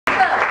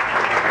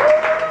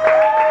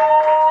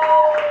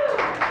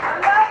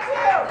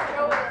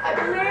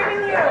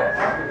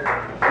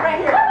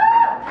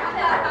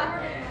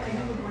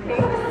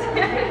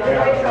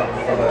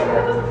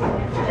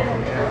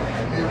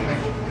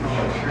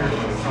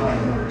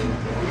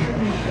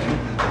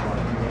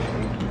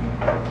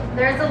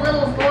There's a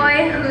little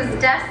boy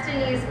whose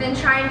destiny's been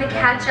trying to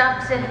catch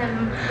up to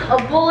him, a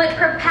bullet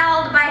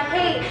propelled by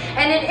hate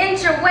and an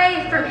inch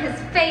away from his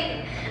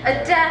fate,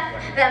 a death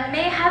that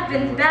may have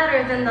been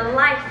better than the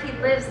life he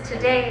lives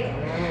today.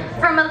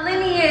 From a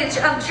lineage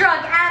of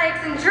drug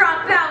addicts and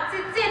dropouts,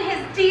 it's in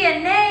his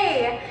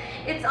DNA.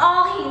 It's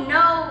all he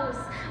knows,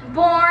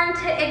 born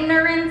to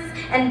ignorance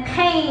and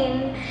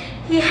pain.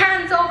 He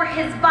hands over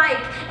his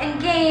bike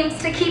and games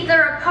to keep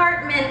their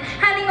apartment,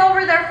 handing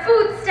over their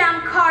food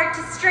stamp card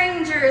to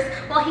strangers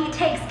while he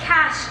takes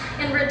cash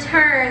in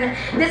return.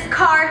 This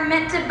card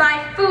meant to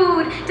buy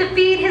food to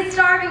feed his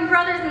starving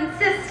brothers and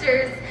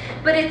sisters,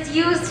 but it's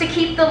used to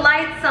keep the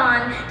lights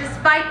on,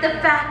 despite the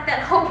fact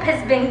that hope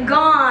has been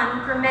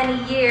gone for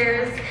many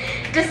years.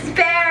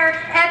 Despair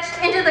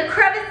etched into the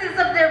crevices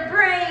of their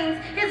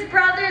brains. His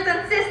brothers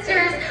and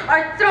sisters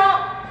are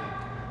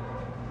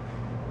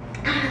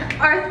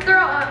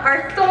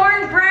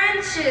thorn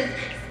branches,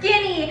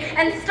 skinny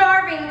and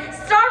starving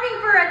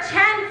for a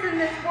chance in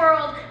this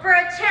world, for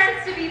a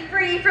chance to be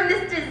free from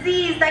this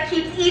disease that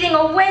keeps eating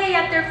away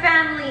at their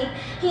family.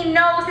 He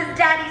knows his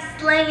daddy's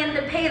slaying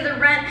to pay the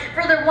rent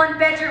for their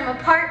one-bedroom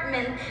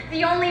apartment.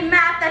 The only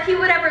math that he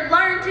would ever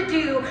learn to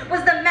do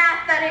was the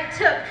math that it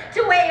took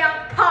to weigh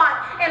out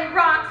pot and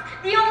rocks.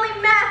 The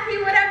only math he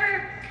would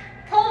ever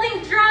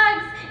holding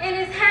drugs in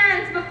his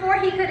hands before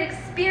he could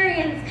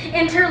experience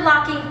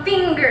interlocking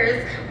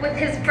fingers with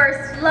his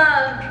first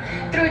love.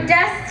 Through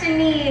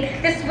destiny,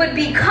 this would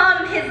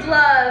become his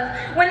love,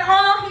 when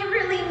all he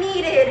really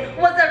needed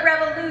was a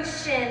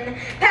revolution.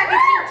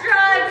 Packaging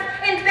drugs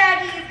in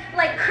baggies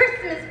like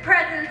Christmas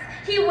presents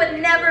he would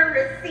never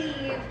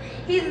receive.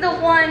 He's the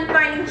one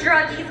finding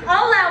druggies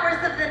all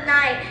hours of the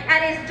night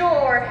at his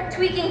door,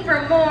 tweaking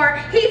for more.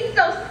 He's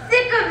so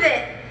sick of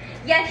it.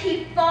 Yet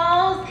he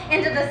falls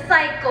into the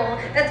cycle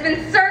that's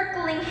been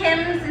circling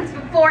him since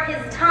before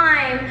his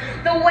time,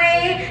 the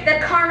way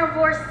that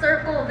carnivores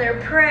circle their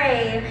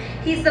prey.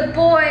 He's the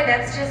boy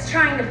that's just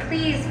trying to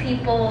please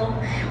people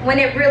when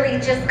it really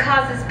just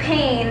causes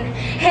pain,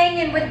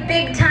 hanging with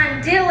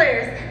big-time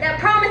dealers that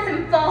promise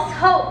him false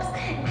hopes,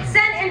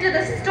 sent into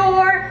the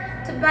store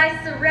to buy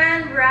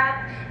saran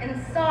wrap and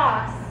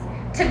sauce,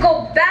 to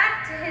go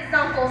back to his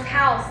uncle's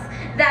house,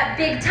 that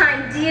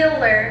big-time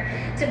dealer,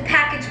 to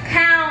package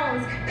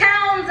pounds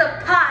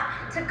of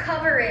pot to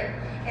cover it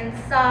in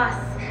sauce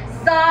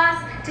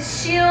to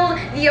shield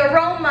the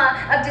aroma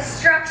of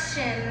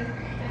destruction.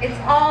 It's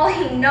all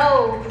he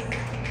knows.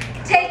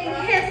 Taking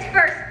his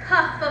first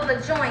puff of a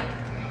joint,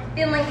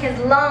 filling his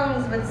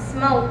lungs with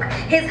smoke,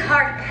 his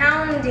heart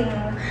pounding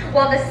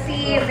while the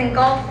sea is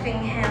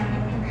engulfing him.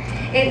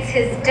 It's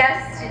his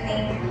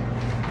destiny.